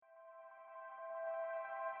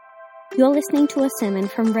You're listening to a sermon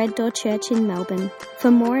from Red Door Church in Melbourne.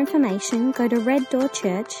 For more information, go to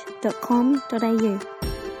reddoorchurch.com.au.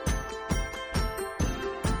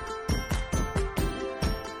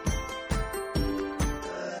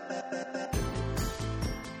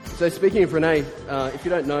 So speaking of Renee, if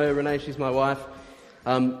you don't know Renee, she's my wife.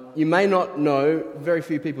 You may not know, very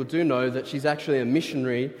few people do know, that she's actually a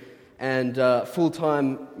missionary and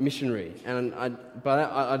full-time missionary. And by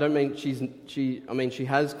that, I don't mean she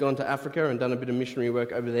has gone to Africa and done a bit of missionary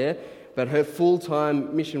work over there, but her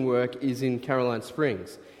full-time mission work is in Caroline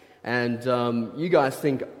Springs. And you guys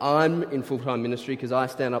think I'm in full-time ministry because I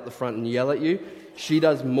stand up the front and yell at you. She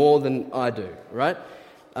does more than I do, right?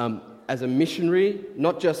 As a missionary,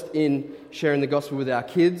 not just in sharing the gospel with our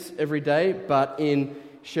kids every day, but in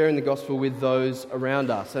sharing the gospel with those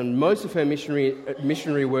around us. And most of her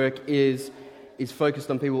missionary work is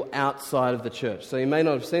focused on people outside of the church. So you may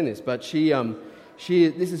not have seen this, but this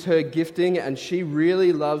is her gifting, and she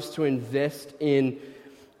really loves to invest in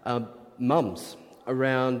mums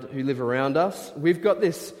who live around us. We've got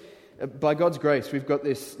this, by God's grace, we've got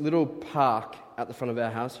this little park at the front of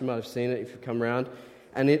our house. You might have seen it if you've come around.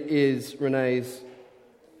 And it is Renee's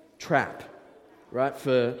trap, right,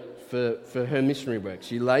 for her missionary work.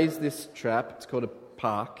 She lays this trap, it's called a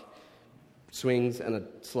park, swings and a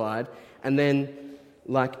slide, and then,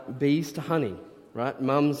 like bees to honey, right,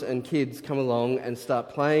 mums and kids come along and start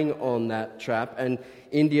playing on that trap, and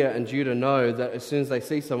India and Judah know that as soon as they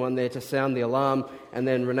see someone, they're to sound the alarm, and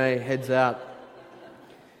then Renee heads out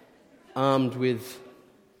armed with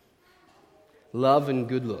love and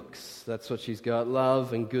good looks. That's what she's got.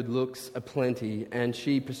 Love and good looks aplenty. And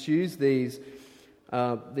she pursues these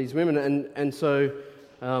women. And so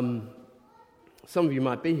some of you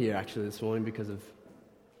might be here actually this morning because of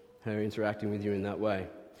her interacting with you in that way.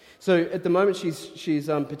 So at the moment she's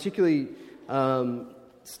particularly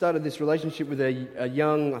started this relationship with a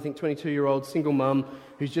young, I think 22-year-old single mum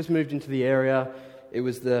who's just moved into the area. It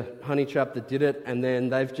was the honey trap that did it, and then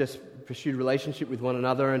they've just pursued relationship with one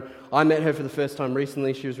another. And I met her for the first time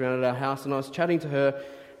recently. She was around at our house, and I was chatting to her,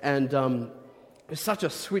 and was such a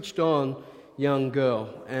switched-on young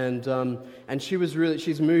girl. And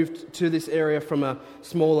she's moved to this area from a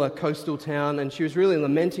smaller coastal town, and she was really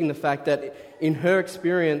lamenting the fact that in her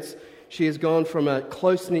experience, she has gone from a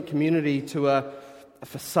close-knit community to a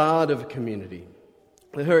facade of a community.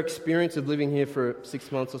 Her experience of living here for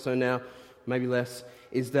 6 months or so now, maybe less,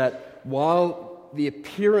 is that while the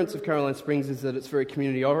appearance of Caroline Springs is that it's very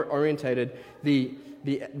community-orientated, the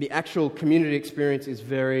actual community experience is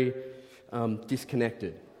very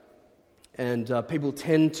disconnected. And people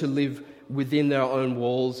tend to live within their own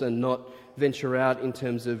walls and not venture out in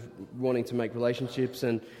terms of wanting to make relationships.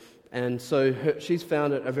 And so she's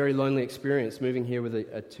found it a very lonely experience moving here with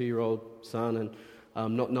a 2-year-old son and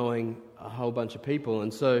not knowing a whole bunch of people.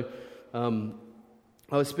 And so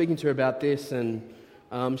I was speaking to her about this, and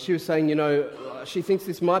she was saying, she thinks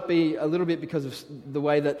this might be a little bit because of the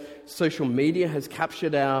way that social media has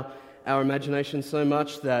captured our imagination so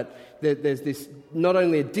much that there's this, not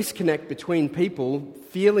only a disconnect between people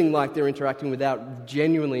feeling like they're interacting without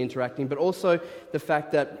genuinely interacting, but also the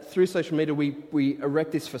fact that through social media we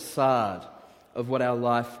erect this facade of what our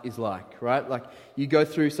life is like, right? Like you go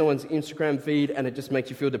through someone's Instagram feed and it just makes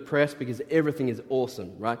you feel depressed because everything is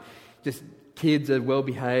awesome, right? Just kids are well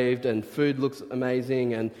behaved and food looks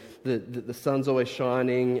amazing and the sun's always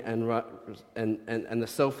shining and the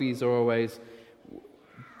selfies are always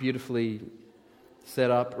beautifully set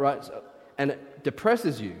up, right? And it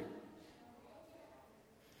depresses you.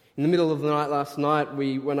 In the middle of the night last night,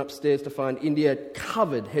 we went upstairs to find India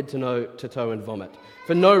covered head to toe in vomit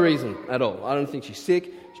for no reason at all. I don't think she's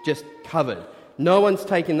sick, she's just covered. No one's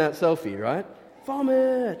taking that selfie, right?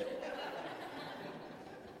 Vomit!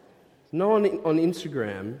 No one on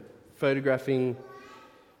Instagram photographing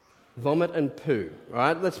vomit and poo,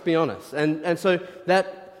 right? Let's be honest. And so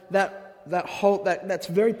that's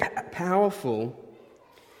very powerful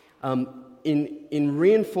in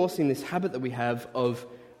reinforcing this habit that we have of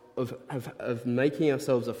making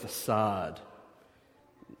ourselves a facade,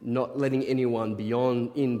 not letting anyone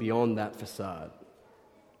beyond that facade.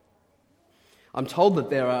 I'm told that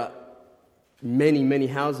there are many, many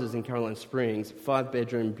houses in Caroline Springs,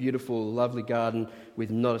 5-bedroom, beautiful, lovely garden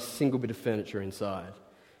with not a single bit of furniture inside.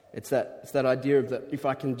 It's that idea of that if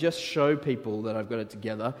I can just show people that I've got it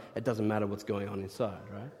together, it doesn't matter what's going on inside,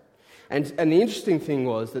 right? And the interesting thing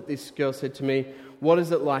was that this girl said to me, what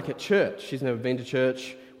is it like at church? She's never been to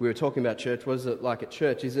church. We were talking about church. What is it like at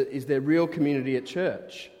church? Is there real community at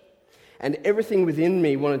church? And everything within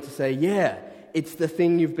me wanted to say, yeah, it's the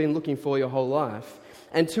thing you've been looking for your whole life.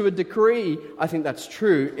 And to a degree, I think that's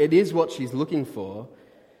true. It is what she's looking for.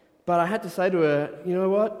 But I had to say to her, you know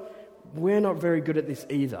what? We're not very good at this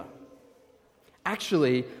either.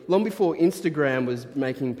 Actually, long before Instagram was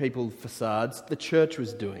making people facades, the church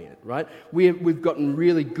was doing it, right? We've gotten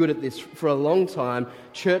really good at this for a long time.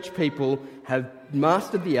 Church people have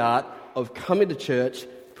mastered the art of coming to church,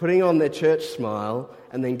 putting on their church smile,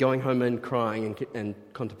 and then going home and crying and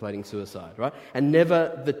contemplating suicide, right? And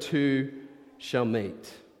never the two shall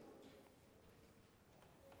meet.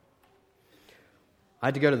 I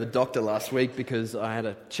had to go to the doctor last week because I had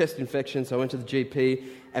a chest infection, so I went to the GP,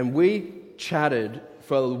 and we chatted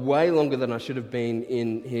for way longer than I should have been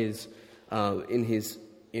in his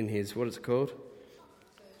what is it called?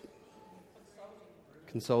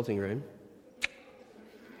 Consulting room.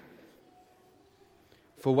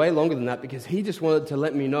 For way longer than that, because he just wanted to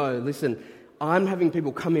let me know, listen, I'm having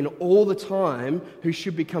people come in all the time who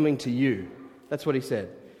should be coming to you. That's what he said.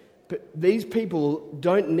 But these people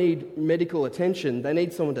don't need medical attention. They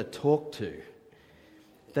need someone to talk to.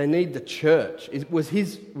 They need the church. It was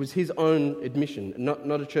his own admission,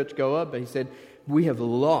 not a churchgoer, but he said, we have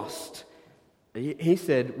lost. He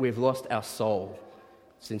said, we've lost our soul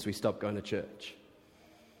since we stopped going to church.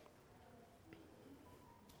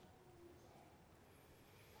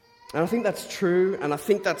 And I think that's true, and I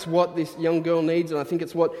think that's what this young girl needs, and I think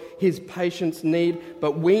it's what his patients need,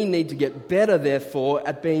 but we need to get better, therefore,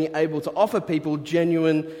 at being able to offer people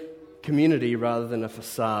genuine community rather than a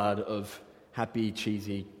facade of happy,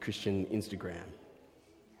 cheesy Christian Instagram.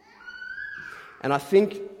 And I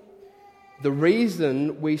think the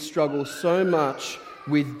reason we struggle so much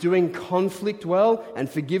with doing conflict well, and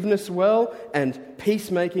forgiveness well, and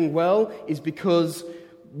peacemaking well, is because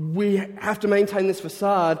we have to maintain this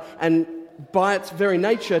facade, and by its very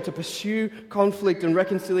nature, to pursue conflict and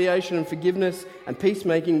reconciliation and forgiveness and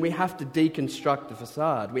peacemaking, we have to deconstruct the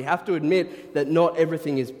facade. We have to admit that not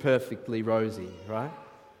everything is perfectly rosy, right?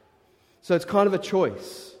 So it's kind of a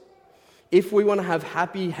choice. If we want to have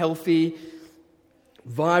happy, healthy,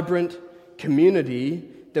 vibrant community,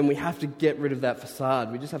 then we have to get rid of that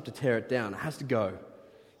facade. We just have to tear it down. It has to go.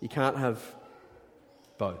 You can't have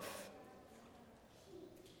both.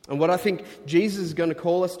 And what I think Jesus is going to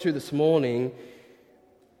call us to this morning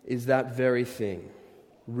is that very thing.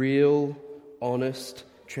 Real, honest,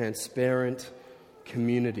 transparent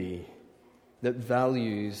community that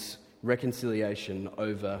values reconciliation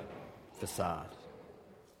over facade.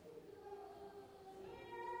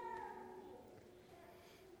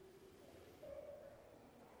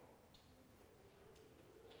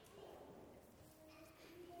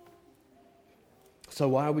 So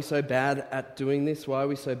why are we so bad at doing this? Why are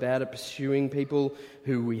we so bad at pursuing people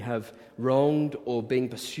who we have wronged, or being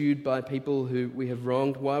pursued by people who we have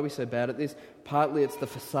wronged? Why are we so bad at this? Partly it's the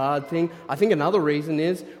facade thing. I think another reason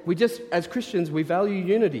is we just, as Christians, we value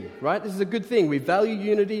unity, right? This is a good thing. We value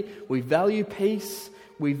unity, we value peace,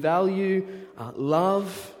 we value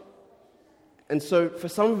love. And so for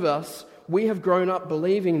some of us, we have grown up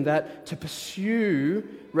believing that to pursue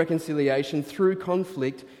reconciliation through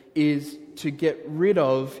conflict is to get rid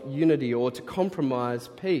of unity or to compromise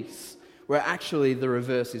peace, where actually the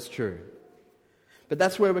reverse is true. But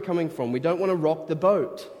that's where we're coming from. We don't want to rock the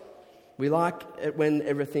boat. We like it when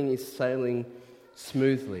everything is sailing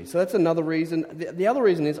smoothly. So that's another reason. The other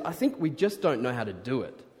reason is I think we just don't know how to do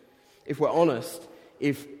it. If we're honest,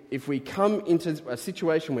 if we come into a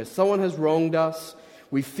situation where someone has wronged us,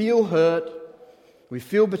 we feel hurt, we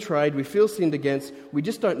feel betrayed, we feel sinned against, we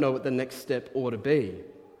just don't know what the next step ought to be.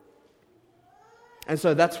 And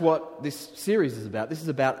so that's what this series is about. This is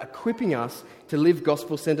about equipping us to live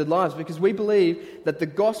gospel-centered lives, because we believe that the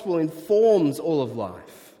gospel informs all of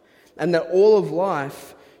life and that all of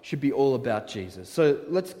life should be all about Jesus. So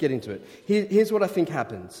let's get into it. Here's what I think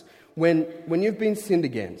happens. When you've been sinned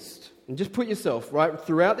against, and just put yourself, right,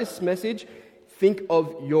 throughout this message, think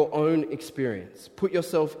of your own experience. Put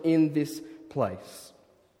yourself in this place.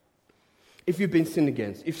 If you've been sinned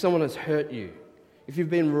against, if someone has hurt you, if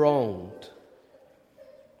you've been wronged,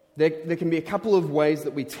 there can be a couple of ways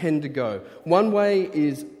that we tend to go. One way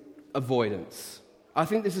is avoidance. I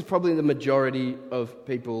think this is probably the majority of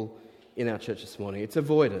people in our church this morning. It's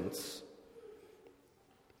avoidance.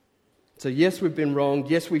 So yes, we've been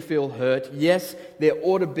wronged. Yes, we feel hurt. Yes, there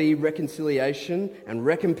ought to be reconciliation and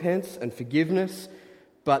recompense and forgiveness.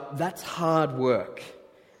 But that's hard work.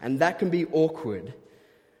 And that can be awkward.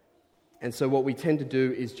 And so what we tend to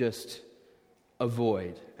do is just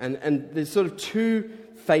avoid. And there's sort of two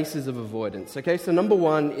faces of avoidance. Okay, so number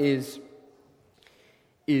one is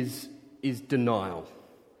denial.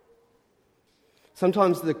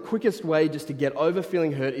 Sometimes the quickest way just to get over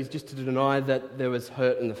feeling hurt is just to deny that there was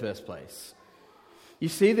hurt in the first place. You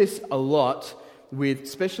see this a lot,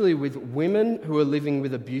 especially with women who are living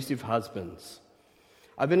with abusive husbands.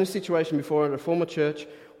 I've been in a situation before at a former church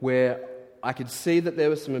where I could see that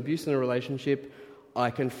there was some abuse in a relationship.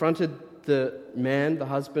 I confronted the man, the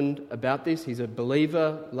husband, about this. He's a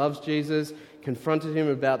believer, loves Jesus, confronted him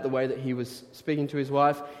about the way that he was speaking to his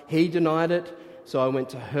wife. He denied it, so I went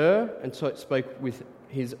to her and spoke with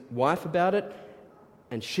his wife about it,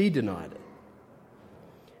 and she denied it.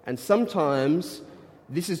 And sometimes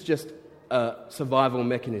this is just a survival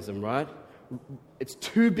mechanism, right? It's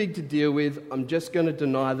too big to deal with. I'm just going to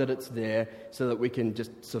deny that it's there so that we can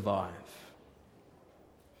just survive.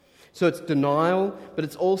 So it's denial, but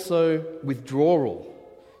it's also withdrawal.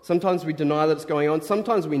 Sometimes we deny that it's going on.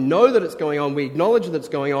 Sometimes we know that it's going on. We acknowledge that it's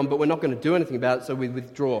going on, but we're not going to do anything about it, so we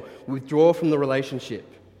withdraw. We withdraw from the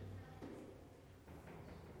relationship.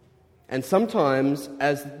 And sometimes,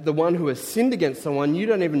 as the one who has sinned against someone, you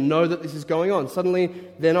don't even know that this is going on. Suddenly,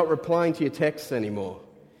 they're not replying to your texts anymore.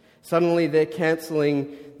 Suddenly, they're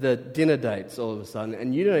cancelling the dinner dates all of a sudden,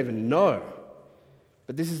 and you don't even know.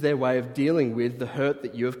 But this is their way of dealing with the hurt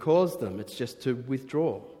that you have caused them. It's just to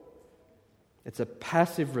withdraw. It's a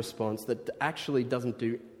passive response that actually doesn't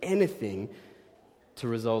do anything to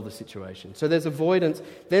resolve the situation. So there's avoidance.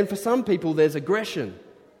 Then for some people, there's aggression.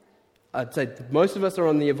 I'd say most of us are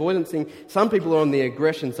on the avoidance thing. Some people are on the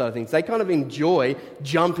aggression side of things. They kind of enjoy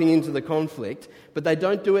jumping into the conflict, but they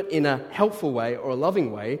don't do it in a helpful way or a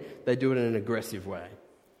loving way. They do it in an aggressive way.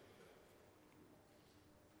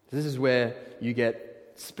 This is where you get...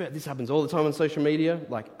 This happens all the time on social media,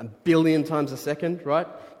 like 1 billion times a second, right?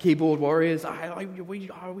 Keyboard warriors, I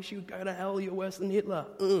wish you would go to hell, you're worse than Hitler.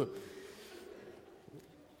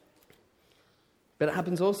 But it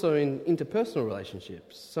happens also in interpersonal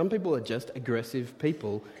relationships. Some people are just aggressive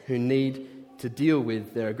people who need to deal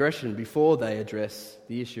with their aggression before they address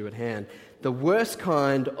the issue at hand. The worst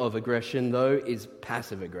kind of aggression, though, is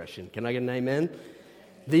passive aggression. Can I get an amen?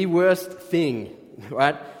 The worst thing,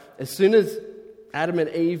 right? As soon as Adam and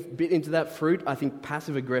Eve bit into that fruit, I think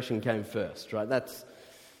passive aggression came first, right?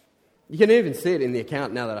 You can even see it in the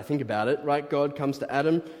account now that I think about it, right? God comes to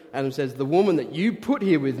Adam. Adam says, the woman that you put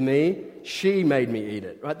here with me, she made me eat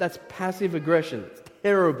it, right? That's passive aggression. It's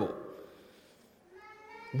terrible.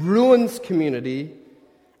 Ruins community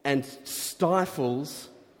and stifles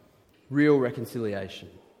real reconciliation.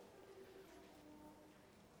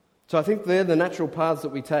 So I think they're the natural paths that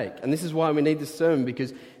we take. And this is why we need this sermon,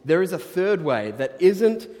 because there is a third way that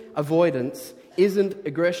isn't avoidance, isn't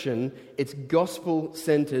aggression, it's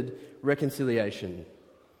gospel-centered reconciliation.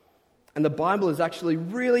 And the Bible is actually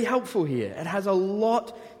really helpful here. It has a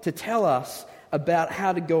lot to tell us about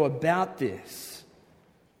how to go about this.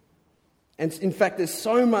 And in fact, there's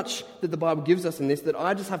so much that the Bible gives us in this that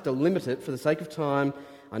I just have to limit it for the sake of time.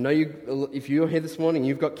 I know if you're here this morning,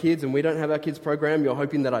 you've got kids and we don't have our kids program, you're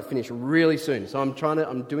hoping that I finish really soon. So I'm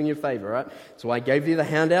doing you a favor, right? So I gave you the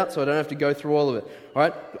handout so I don't have to go through all of it. All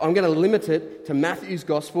right? I'm going to limit it to Matthew's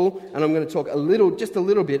gospel, and I'm going to talk just a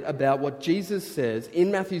little bit about what Jesus says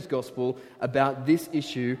in Matthew's gospel about this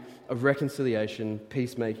issue of reconciliation,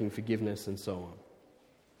 peacemaking, forgiveness, and so on.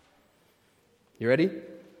 You ready?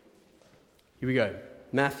 Here we go.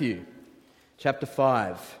 Matthew chapter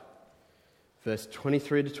 5. Verse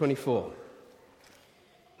 23 to 24.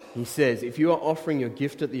 He says, if you are offering your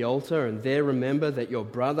gift at the altar and there remember that your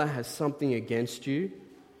brother has something against you,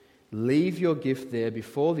 leave your gift there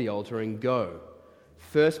before the altar and go.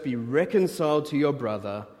 First be reconciled to your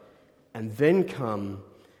brother and then come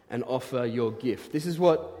and offer your gift. This is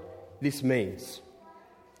what this means.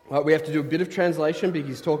 Right, we have to do a bit of translation because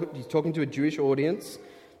he's talking to a Jewish audience.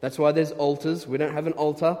 That's why there's altars. We don't have an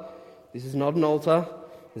altar. This is not an altar.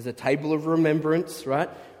 There's a table of remembrance, right?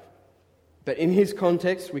 But in his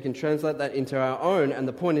context, we can translate that into our own, and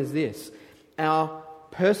the point is this. Our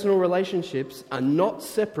personal relationships are not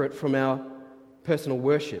separate from our personal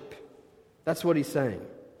worship. That's what he's saying.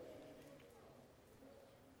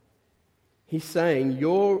 He's saying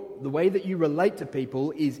the way that you relate to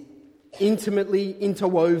people is intimately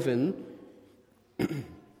interwoven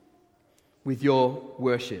with your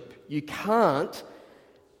worship. You can't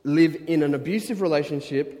live in an abusive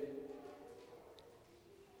relationship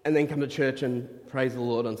and then come to church and praise the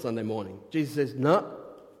Lord on Sunday morning. Jesus says, no.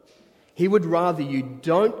 He would rather you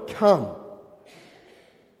don't come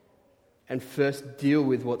and first deal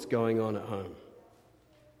with what's going on at home.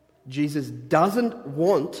 Jesus doesn't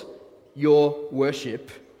want your worship,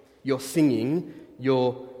 your singing,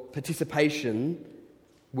 your participation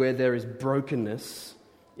where there is brokenness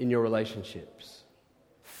in your relationships.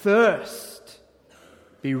 First,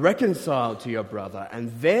 Be reconciled to your brother,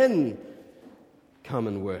 and then come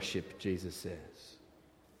and worship, Jesus says.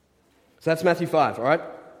 So that's Matthew 5, all right?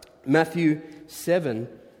 Matthew 7,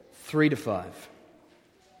 3-5.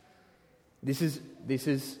 This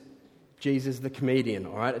is Jesus the comedian,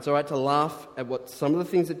 all right? It's all right to laugh at what some of the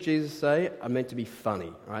things that Jesus say are meant to be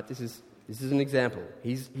funny, all right? This is an example.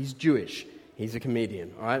 He's Jewish. He's a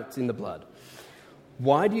comedian, all right? It's in the blood.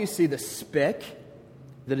 Why do you see the speck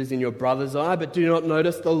that is in your brother's eye, but do not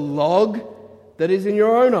notice the log that is in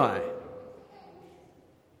your own eye?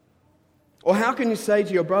 Or how can you say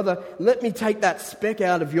to your brother, let me take that speck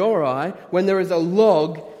out of your eye, when there is a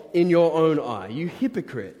log in your own eye? You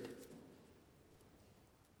hypocrite.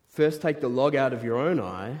 First take the log out of your own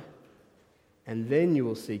eye, and then you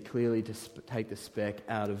will see clearly to take the speck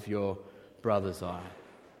out of your brother's eye.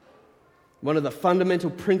 One of the fundamental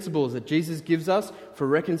principles that Jesus gives us for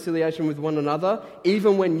reconciliation with one another,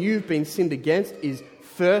 even when you've been sinned against, is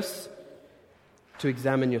first to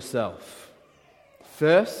examine yourself.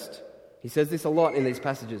 First, he says this a lot in these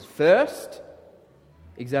passages, first,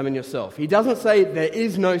 examine yourself. He doesn't say there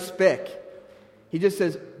is no speck. He just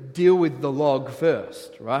says deal with the log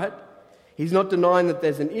first, right? He's not denying that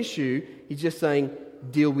there's an issue. He's just saying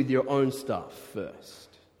deal with your own stuff first.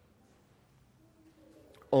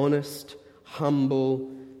 Honest,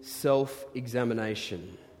 humble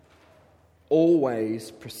self-examination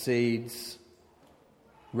always precedes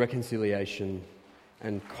reconciliation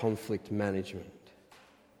and conflict management.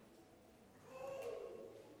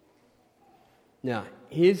 Now,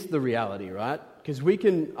 here's the reality, right? Because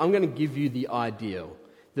I'm going to give you the ideal.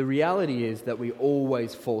 The reality is that we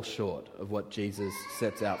always fall short of what Jesus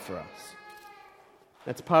sets out for us.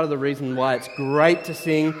 That's part of the reason why it's great to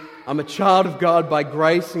sing, I'm a child of God by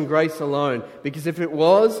grace and grace alone. Because if it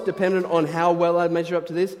was dependent on how well I measure up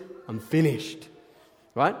to this, I'm finished.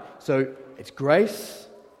 Right? So it's grace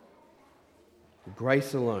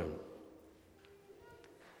alone.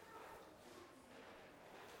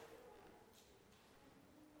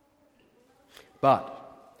 But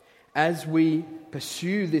as we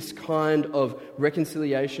pursue this kind of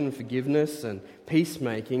reconciliation, forgiveness, and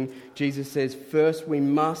peacemaking, Jesus says, first we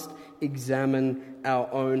must examine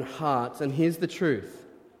our own hearts. And here's the truth.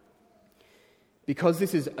 Because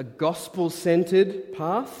this is a gospel-centered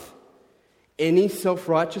path, any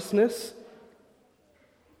self-righteousness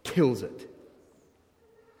kills it.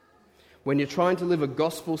 When you're trying to live a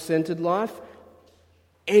gospel-centered life,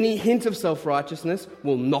 any hint of self-righteousness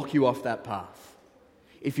will knock you off that path.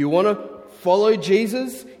 If you want to follow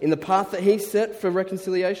Jesus in the path that he set for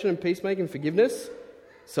reconciliation and peacemaking and forgiveness,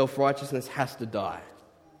 self-righteousness has to die.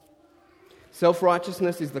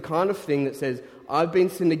 Self-righteousness is the kind of thing that says, I've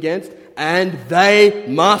been sinned against and they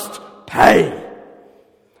must pay.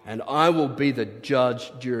 And I will be the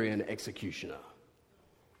judge, jury, and executioner.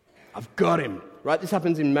 I've got him. Right? This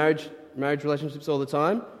happens in marriage relationships all the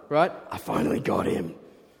time. Right? I finally got him.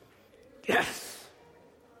 Yes.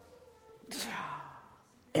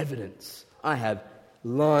 Evidence. I have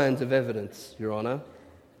lines of evidence, Your Honour.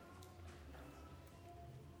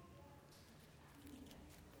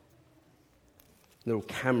 Little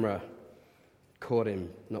camera caught him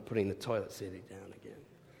not putting the toilet seat down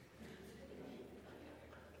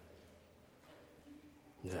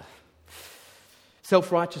again. Ugh.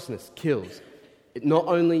 Self-righteousness kills. It not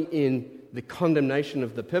only in the condemnation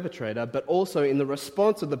of the perpetrator, but also in the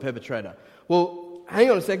response of the perpetrator. Well, hang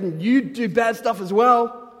on a second, you do bad stuff as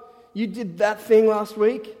well. You did that thing last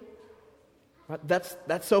week. Right? That's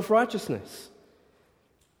self-righteousness.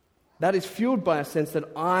 That is fueled by a sense that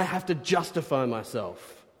I have to justify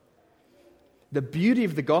myself. The beauty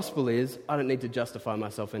of the gospel is I don't need to justify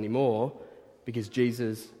myself anymore because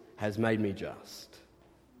Jesus has made me just.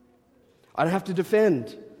 I don't have to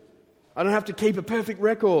defend. I don't have to keep a perfect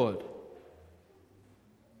record.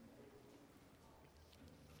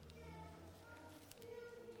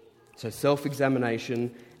 So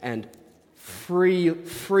self-examination and free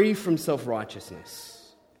from self-righteousness.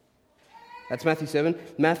 That's Matthew 7.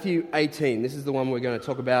 Matthew 18. This is the one we're going to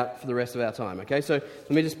talk about for the rest of our time. Okay, so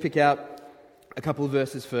let me just pick out a couple of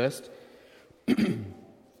verses first.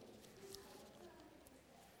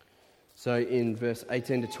 So in verse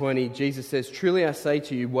 18 to 20, Jesus says, truly I say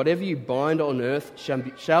to you, whatever you bind on earth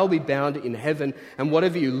shall be bound in heaven, and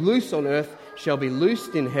whatever you loose on earth shall be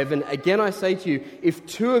loosed in heaven. Again I say to you, if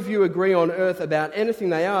two of you agree on earth about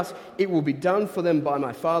anything they ask, it will be done for them by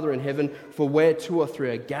my Father in heaven. For where two or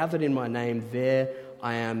three are gathered in my name, there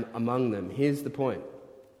I am among them. Here's the point.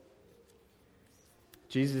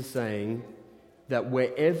 Jesus is saying that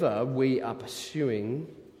wherever we are pursuing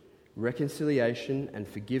reconciliation and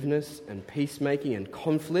forgiveness and peacemaking and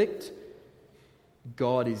conflict,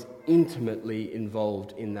 God is intimately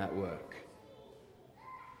involved in that work.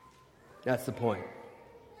 That's the point.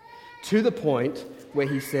 To the point where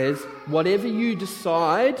he says, whatever you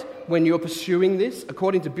decide when you're pursuing this,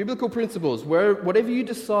 according to biblical principles, whatever you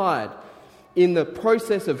decide in the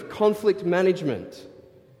process of conflict management,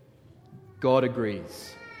 God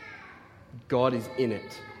agrees. God is in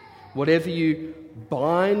it. Whatever you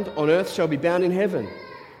bind on earth shall be bound in heaven.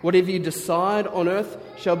 Whatever you decide on earth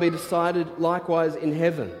shall be decided likewise in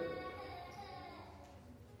heaven.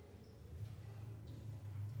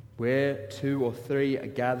 Where 2 or 3 are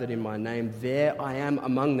gathered in my name, there I am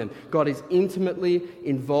among them. God is intimately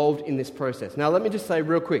involved in this process. Now let me just say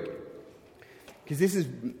real quick, because this is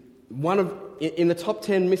in the top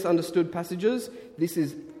 10 misunderstood passages, this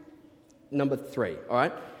is number 3, all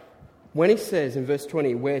right? When he says in verse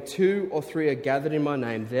 20, where 2 or 3 are gathered in my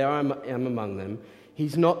name, there I am among them,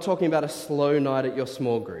 he's not talking about a slow night at your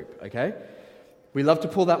small group, okay? We love to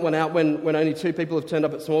pull that one out when only 2 people have turned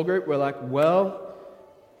up at small group. We're like, well,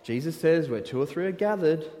 Jesus says where 2 or 3 are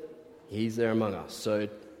gathered, he's there among us, so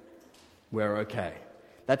we're okay.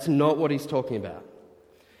 That's not what he's talking about.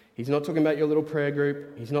 He's not talking about your little prayer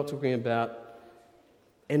group. He's not talking about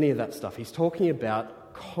any of that stuff. He's talking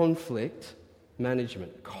about conflict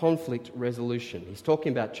management, conflict resolution. He's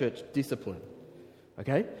talking about church discipline,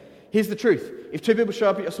 okay? Here's the truth. If 2 people show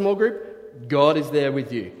up at your small group, God is there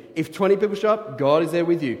with you. If 20 people show up, God is there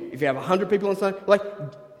with you. If you have 100 people on Sunday,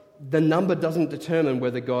 the number doesn't determine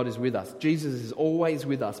whether God is with us. Jesus is always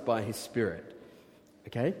with us by his Spirit.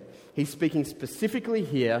 Okay? He's speaking specifically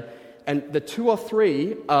here, and the 2 or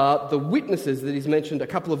 3 are the witnesses that he's mentioned a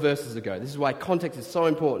couple of verses ago. This is why context is so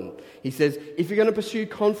important. He says, if you're going to pursue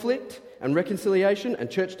conflict and reconciliation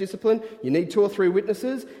and church discipline, you need 2 or 3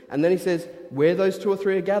 witnesses. And then he says, where those 2 or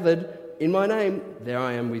 3 are gathered in my name, there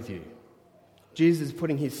I am with you. Jesus is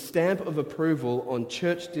putting his stamp of approval on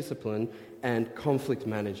church discipline and conflict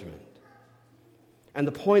management. And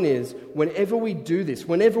the point is, whenever we do this,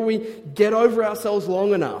 whenever we get over ourselves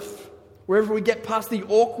long enough, wherever we get past the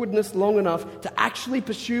awkwardness long enough to actually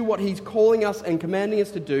pursue what he's calling us and commanding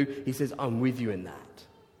us to do, he says, I'm with you in that.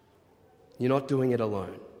 You're not doing it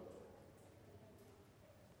alone.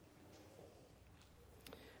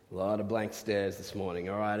 A lot of blank stares this morning,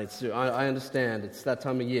 all right? I understand, it's that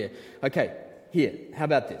time of year. Okay, here, how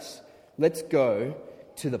about this? Let's go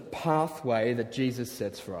to the pathway that Jesus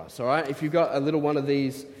sets for us, all right? If you've got a little one of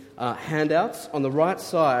these handouts, on the right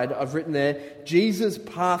side, I've written there, Jesus'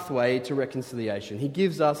 pathway to reconciliation. He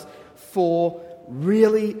gives us 4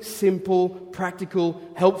 really simple, practical,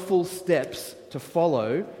 helpful steps to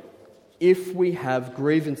follow if we have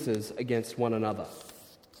grievances against one another.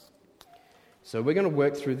 So we're going to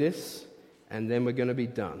work through this, and then we're going to be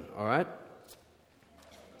done, all right?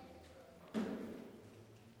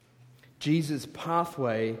 Jesus'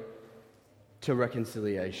 pathway to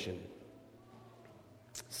reconciliation.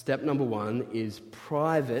 Step number 1 is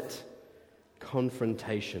private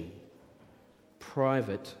confrontation.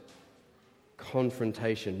 Private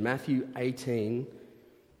confrontation. Matthew 18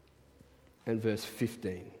 and verse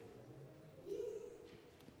 15.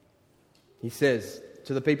 He says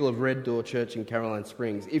to the people of Red Door Church in Caroline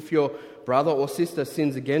Springs, if your brother or sister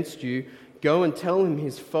sins against you, go and tell him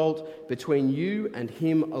his fault between you and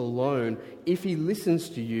him alone. If he listens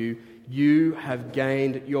to you, you have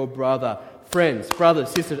gained your brother. Friends, brothers,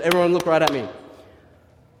 sisters, everyone look right at me.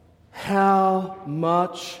 How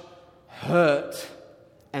much hurt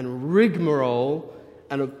and rigmarole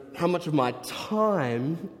and how much of my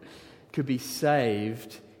time could be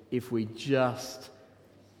saved if we just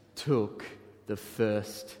took the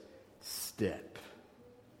first step.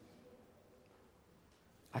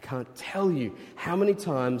 I can't tell you how many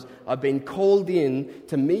times I've been called in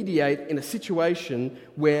to mediate in a situation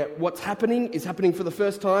where what's happening is happening for the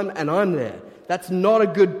first time and I'm there. That's not a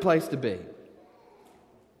good place to be.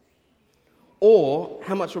 Or,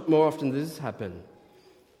 how much more often does this happen?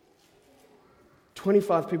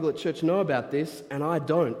 25 people at church know about this and I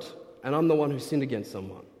don't, and I'm the one who sinned against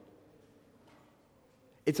someone.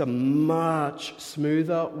 It's a much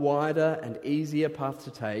smoother, wider, and easier path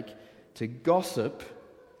to take to gossip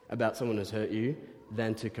about someone who's hurt you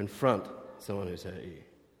than to confront someone who's hurt you.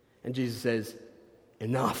 And Jesus says,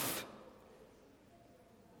 enough.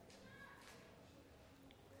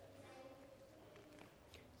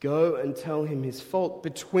 Go and tell him his fault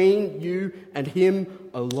between you and him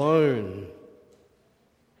alone.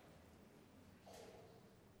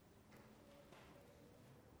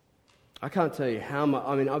 I can't tell you how much,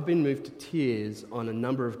 I've been moved to tears on a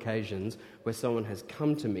number of occasions where someone has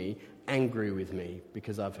come to me angry with me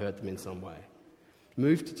because I've hurt them in some way.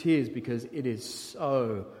 Moved to tears because it is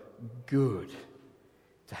so good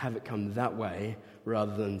to have it come that way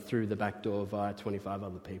rather than through the back door via 25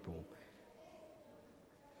 other people.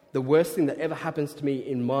 The worst thing that ever happens to me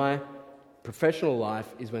in my professional life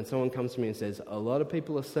is when someone comes to me and says, a lot of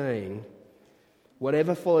people are saying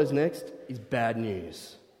whatever follows next is bad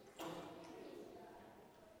news.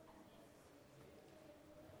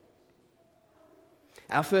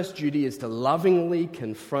 Our first duty is to lovingly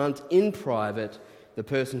confront in private the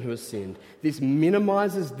person who has sinned. This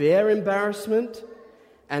minimizes their embarrassment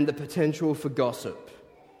and the potential for gossip.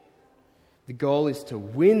 The goal is to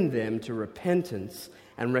win them to repentance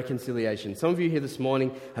and reconciliation. Some of you here this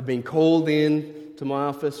morning have been called in to my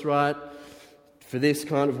office, right, for this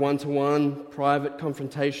kind of one-to-one private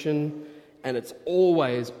confrontation, and it's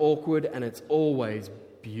always awkward and it's always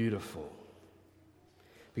beautiful.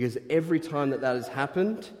 Because every time that has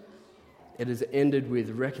happened, it has ended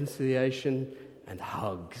with reconciliation and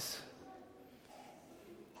hugs.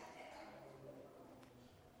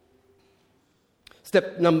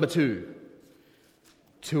 Step number 2,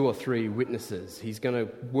 2 or 3 witnesses. He's going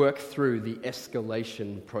to work through the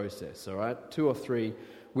escalation process, all right? 2 or 3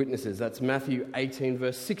 witnesses. That's Matthew 18,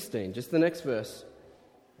 verse 16, just the next verse.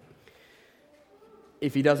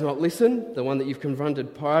 If he does not listen, the one that you've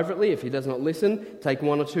confronted privately, if he does not listen, take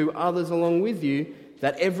 1 or 2 others along with you,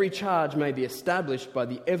 that every charge may be established by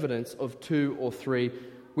the evidence of 2 or 3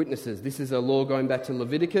 witnesses. This is a law going back to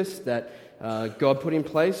Leviticus that God put in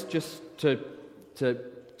place just to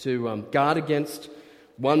guard against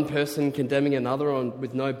one person condemning another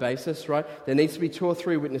with no basis, right? There needs to be 2 or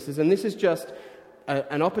 3 witnesses, and this is just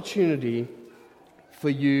an opportunity for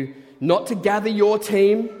you not to gather your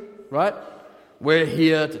team, right? We're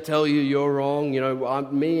here to tell you you're wrong,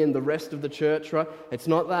 me and the rest of the church, right? It's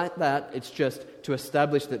not that. It's just to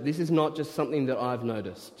establish that this is not just something that I've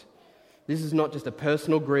noticed. This is not just a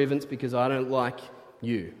personal grievance because I don't like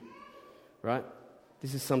you, right?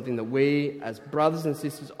 This is something that we, as brothers and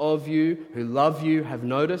sisters of you, who love you, have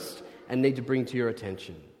noticed and need to bring to your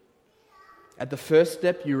attention. At the first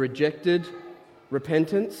step, you rejected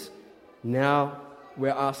repentance. Now we're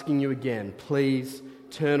asking you again, please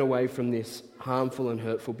turn away from this harmful and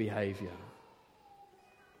hurtful behavior.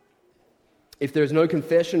 If there is no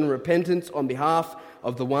confession and repentance on behalf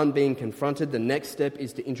of the one being confronted, the next step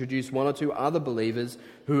is to introduce 1 or 2 other believers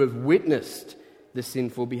who have witnessed the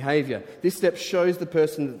sinful behavior. This step shows the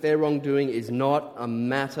person that their wrongdoing is not a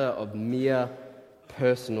matter of mere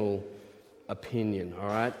personal opinion. All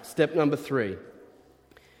right? Step number 3,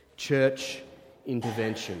 church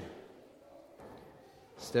intervention.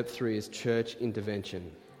 Step 3 is church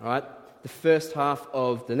intervention. All right? The first half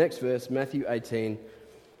of the next verse, Matthew 18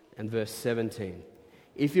 and verse 17.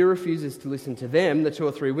 If he refuses to listen to them, the 2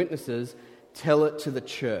 or 3 witnesses, tell it to the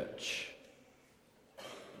church.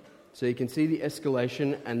 So you can see the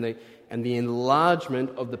escalation and the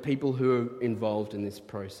enlargement of the people who are involved in this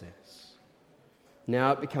process.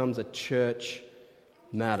 Now it becomes a church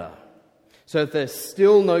matter. So if there's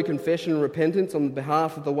still no confession and repentance on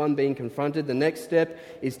behalf of the one being confronted, the next step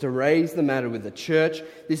is to raise the matter with the church.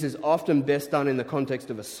 This is often best done in the context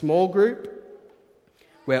of a small group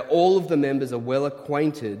where all of the members are well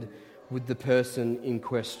acquainted with the person in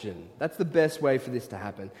question. That's the best way for this to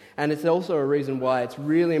happen. And it's also a reason why it's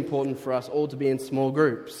really important for us all to be in small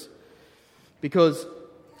groups. Because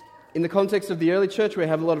in the context of the early church, where we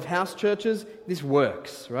have a lot of house churches, this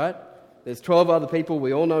works, right? There's 12 other people,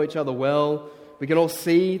 we all know each other well, we can all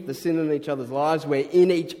see the sin in each other's lives, we're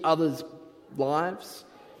in each other's lives,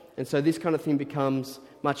 and so this kind of thing becomes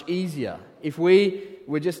much easier. If we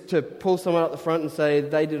were just to pull someone up the front and say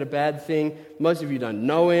they did a bad thing, most of you don't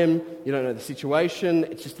know him, you don't know the situation,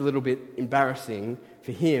 it's just a little bit embarrassing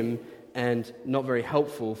for him and not very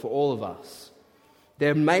helpful for all of us.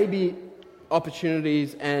 There may be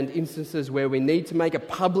opportunities and instances where we need to make a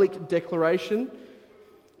public declaration,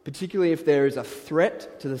 particularly if there is a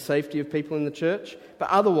threat to the safety of people in the church. But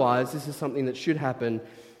otherwise, this is something that should happen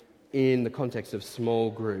in the context of small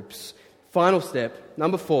groups. Final step,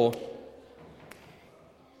 number 4,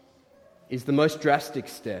 is the most drastic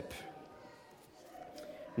step,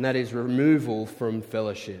 and that is removal from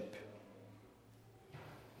fellowship.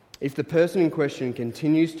 If the person in question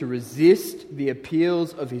continues to resist the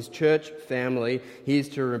appeals of his church family, he is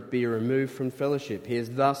to be removed from fellowship. He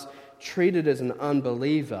is thus treated as an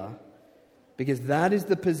unbeliever because that is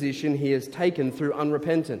the position he has taken through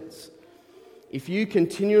unrepentance. If you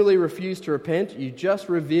continually refuse to repent, you just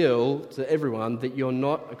reveal to everyone that you're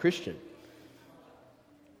not a Christian.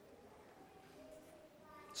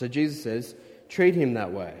 So Jesus says, treat him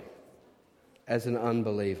that way, as an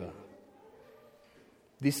unbeliever.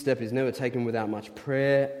 This step is never taken without much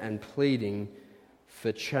prayer and pleading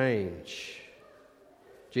for change.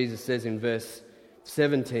 Jesus says in verse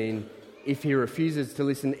 17, if he refuses to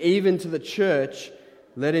listen even to the church,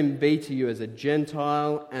 let him be to you as a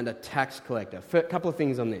Gentile and a tax collector. A couple of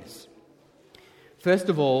things on this. First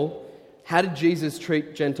of all, how did Jesus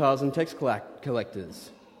treat Gentiles and tax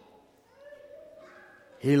collectors?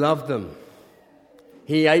 He loved them.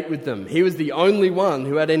 He ate with them. He was the only one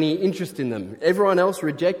who had any interest in them. Everyone else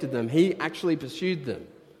rejected them. He actually pursued them.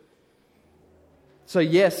 So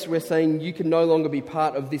yes, we're saying you can no longer be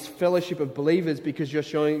part of this fellowship of believers because you're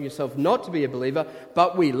showing yourself not to be a believer,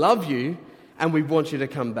 but we love you and we want you to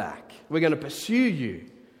come back. We're going to pursue you.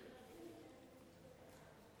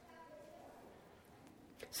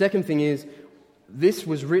 Second thing is, this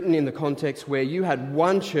was written in the context where you had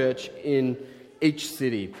one church in each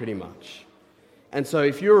city, pretty much. And so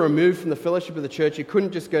if you were removed from the fellowship of the church, you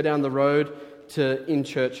couldn't just go down the road to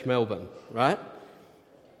in-church Melbourne, right?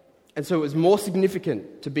 And so it was more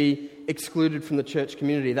significant to be excluded from the church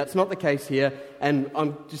community. That's not the case here. And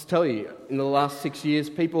I'm just telling you, in the last 6 years,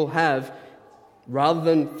 people have, rather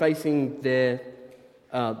than facing the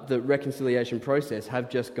reconciliation process, have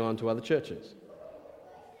just gone to other churches.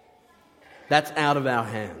 That's out of our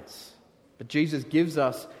hands. But Jesus gives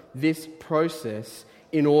us this process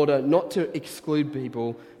in order not to exclude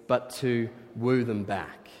people, but to woo them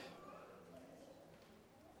back.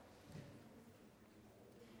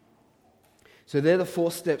 So they're the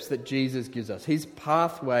 4 steps that Jesus gives us, his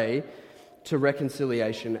pathway to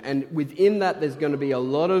reconciliation. And within that, there's going to be a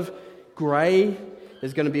lot of grey,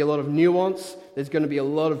 there's going to be a lot of nuance, there's going to be a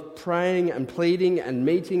lot of praying and pleading and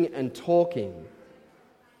meeting and talking.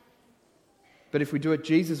 But if we do it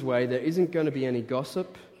Jesus' way, there isn't going to be any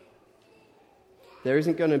gossip, there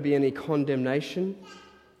isn't going to be any condemnation.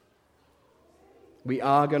 We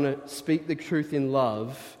are going to speak the truth in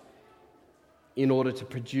love in order to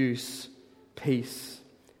produce peace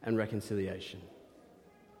and reconciliation.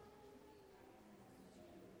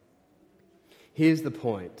 Here's the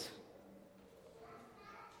point.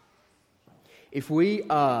 If we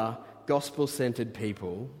are gospel-centered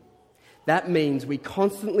people, that means we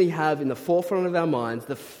constantly have in the forefront of our minds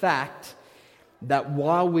the fact that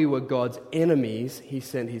while we were God's enemies, he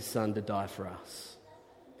sent his Son to die for us.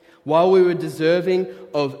 While we were deserving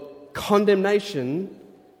of condemnation,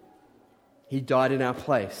 he died in our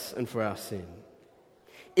place and for our sin.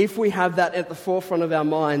 If we have that at the forefront of our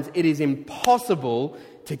minds, it is impossible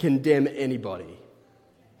to condemn anybody.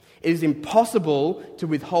 It is impossible to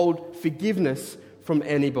withhold forgiveness from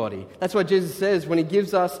anybody. That's why Jesus says when he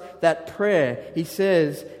gives us that prayer, he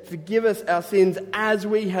says, forgive us our sins as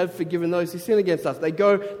we have forgiven those who sin against us. They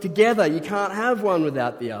go together. You can't have one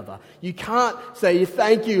without the other. You can't say,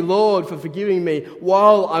 thank you, Lord, for forgiving me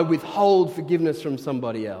while I withhold forgiveness from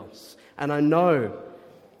somebody else. And I know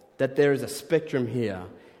that there is a spectrum here,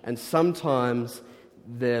 and sometimes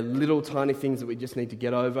they're little tiny things that we just need to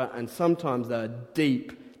get over, and sometimes they're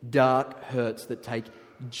deep, dark hurts that take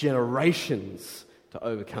generations to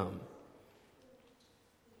overcome.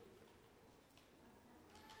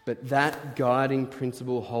 But that guiding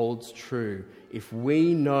principle holds true. If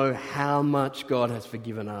we know how much God has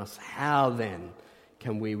forgiven us, how then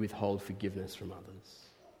can we withhold forgiveness from others?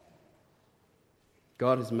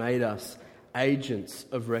 God has made us agents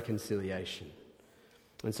of reconciliation.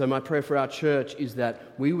 And so my prayer for our church is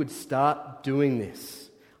that we would start doing this.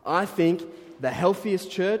 I think the healthiest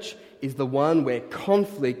church is the one where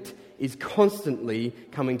conflict is constantly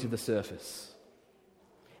coming to the surface.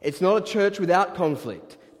 It's not a church without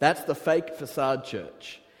conflict. That's the fake facade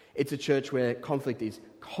church. It's a church where conflict is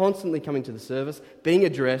constantly coming to the surface, being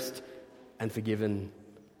addressed and forgiven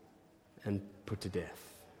and put to death.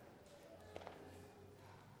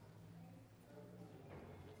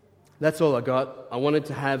 That's all I got. I wanted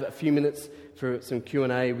to have a few minutes for some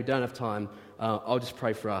Q&A. We don't have time. I'll just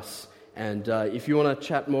pray for us. And if you want to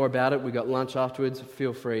chat more about it, we've got lunch afterwards.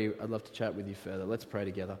 Feel free. I'd love to chat with you further. Let's pray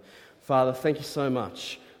together. Father, thank you so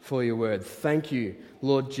much for your word. Thank you,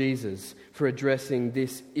 Lord Jesus, for addressing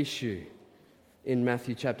this issue in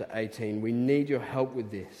Matthew chapter 18. We need your help with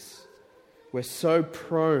this. We're so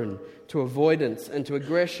prone to avoidance and to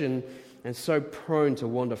aggression and so prone to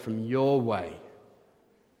wander from your way.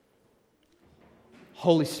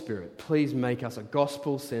 Holy Spirit, please make us a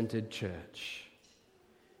gospel-centered church.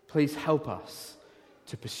 Please help us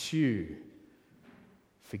to pursue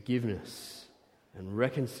forgiveness and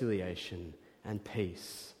reconciliation and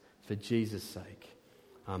peace for Jesus' sake.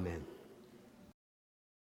 Amen.